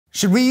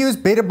Should we use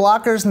beta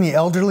blockers in the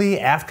elderly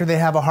after they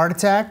have a heart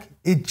attack?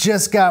 It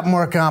just got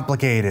more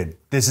complicated.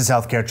 This is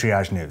Healthcare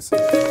Triage News.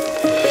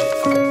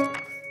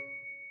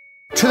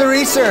 To the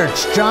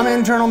research, JAMA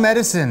Internal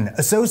Medicine,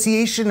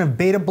 association of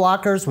beta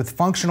blockers with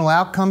functional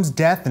outcomes,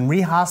 death, and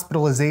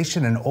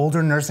rehospitalization in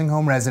older nursing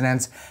home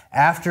residents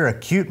after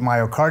acute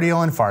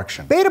myocardial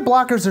infarction. Beta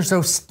blockers are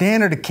so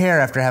standard of care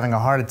after having a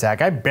heart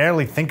attack, I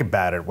barely think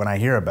about it when I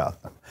hear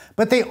about them.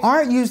 But they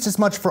aren't used as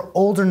much for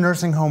older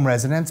nursing home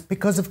residents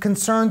because of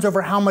concerns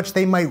over how much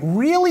they might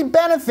really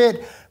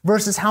benefit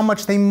versus how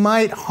much they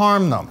might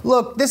harm them.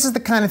 Look, this is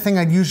the kind of thing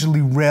I'd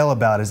usually rail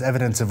about as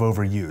evidence of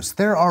overuse.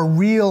 There are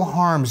real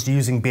harms to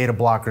using beta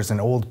blockers in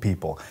old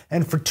people,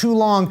 and for too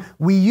long,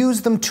 we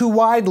used them too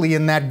widely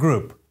in that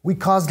group. We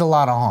caused a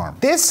lot of harm.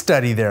 This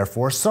study,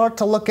 therefore, sought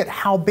to look at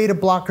how beta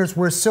blockers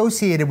were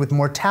associated with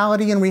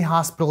mortality and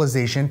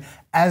rehospitalization,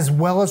 as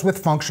well as with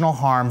functional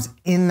harms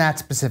in that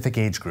specific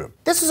age group.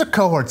 This is a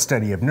cohort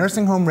study of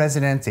nursing home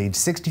residents aged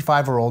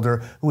 65 or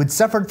older who had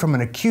suffered from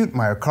an acute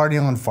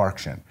myocardial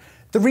infarction.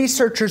 The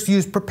researchers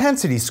used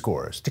propensity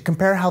scores to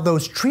compare how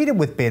those treated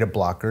with beta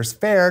blockers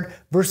fared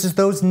versus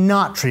those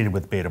not treated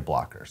with beta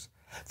blockers.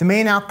 The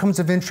main outcomes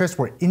of interest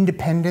were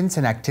independence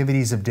and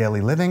activities of daily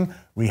living,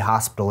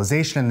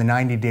 rehospitalization in the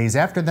 90 days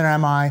after their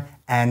MI,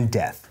 and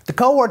death. The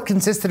cohort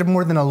consisted of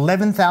more than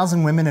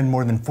 11,000 women and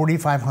more than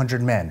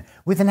 4,500 men,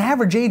 with an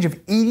average age of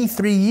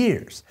 83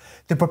 years.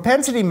 The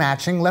propensity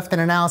matching left an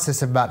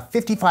analysis of about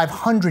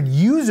 5,500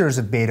 users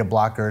of beta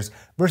blockers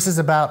versus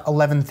about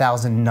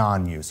 11,000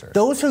 non-users.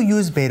 Those who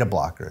used beta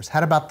blockers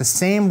had about the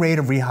same rate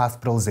of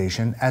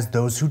rehospitalization as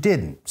those who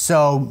didn't,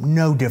 so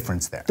no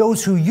difference there.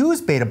 Those who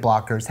used beta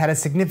blockers had a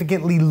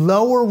significantly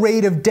lower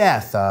rate of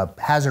death, a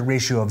hazard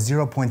ratio of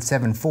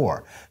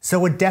 0.74,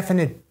 so a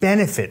definite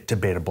benefit to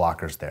beta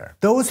blockers there.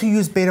 Those who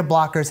used beta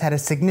blockers had a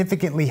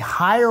significantly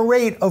higher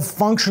rate of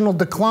functional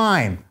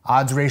decline,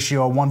 odds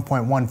ratio of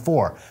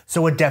 1.14,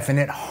 so a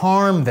definite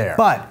harm there.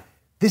 But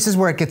this is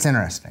where it gets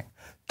interesting.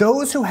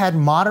 Those who had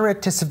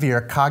moderate to severe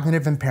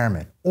cognitive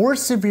impairment or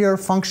severe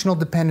functional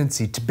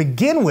dependency to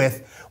begin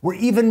with were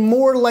even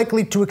more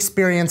likely to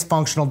experience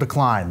functional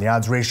decline. The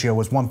odds ratio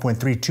was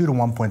 1.32 to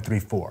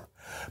 1.34.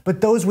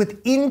 But those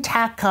with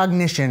intact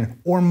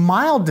cognition or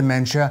mild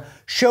dementia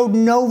showed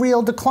no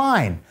real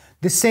decline.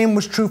 The same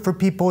was true for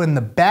people in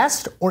the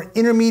best or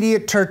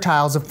intermediate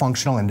tertiles of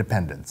functional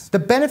independence. The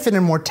benefit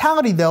in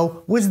mortality,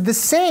 though, was the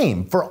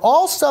same for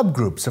all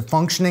subgroups of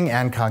functioning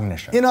and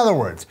cognition. In other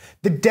words,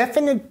 the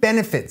definite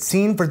benefits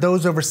seen for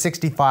those over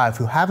 65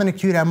 who have an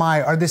acute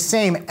MI are the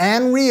same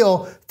and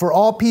real for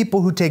all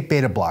people who take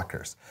beta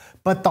blockers.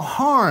 But the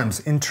harms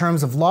in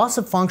terms of loss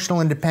of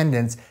functional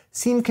independence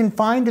seem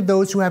confined to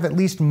those who have at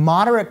least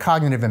moderate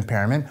cognitive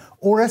impairment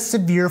or a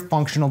severe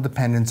functional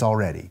dependence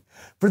already.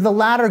 For the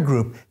latter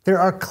group, there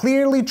are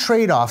clearly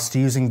trade-offs to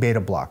using beta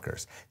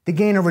blockers. They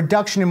gain a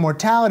reduction in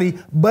mortality,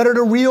 but at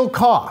a real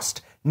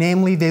cost.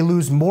 Namely, they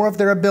lose more of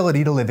their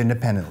ability to live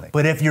independently.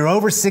 But if you're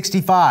over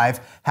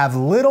 65, have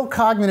little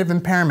cognitive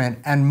impairment,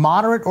 and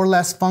moderate or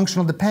less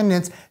functional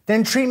dependence,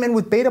 then treatment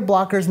with beta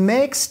blockers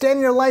may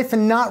extend your life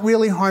and not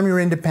really harm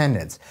your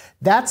independence.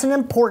 That's an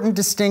important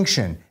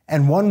distinction,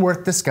 and one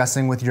worth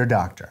discussing with your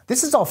doctor.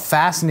 This is all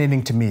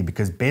fascinating to me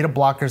because beta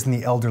blockers in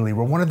the elderly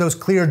were one of those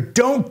clear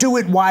don't do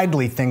it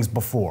widely things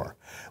before.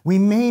 We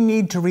may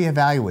need to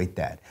reevaluate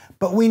that,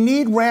 but we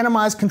need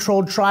randomized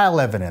controlled trial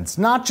evidence,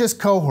 not just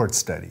cohort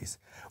studies.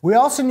 We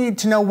also need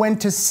to know when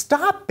to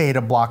stop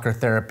beta blocker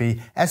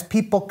therapy as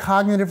people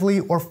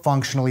cognitively or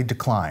functionally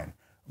decline.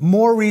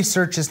 More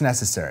research is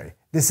necessary.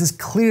 This is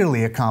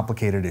clearly a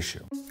complicated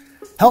issue.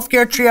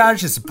 Healthcare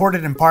Triage is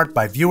supported in part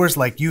by viewers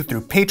like you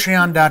through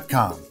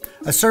Patreon.com,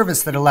 a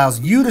service that allows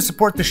you to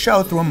support the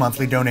show through a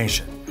monthly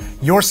donation.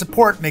 Your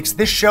support makes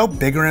this show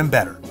bigger and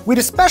better. We'd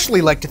especially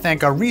like to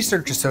thank our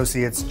research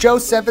associates Joe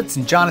Sevitz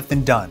and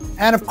Jonathan Dunn,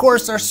 and of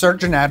course our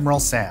Surgeon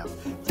Admiral Sam.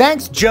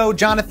 Thanks Joe,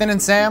 Jonathan,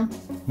 and Sam.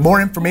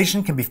 More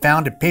information can be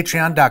found at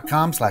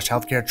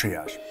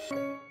patreon.com/healthcaretriage.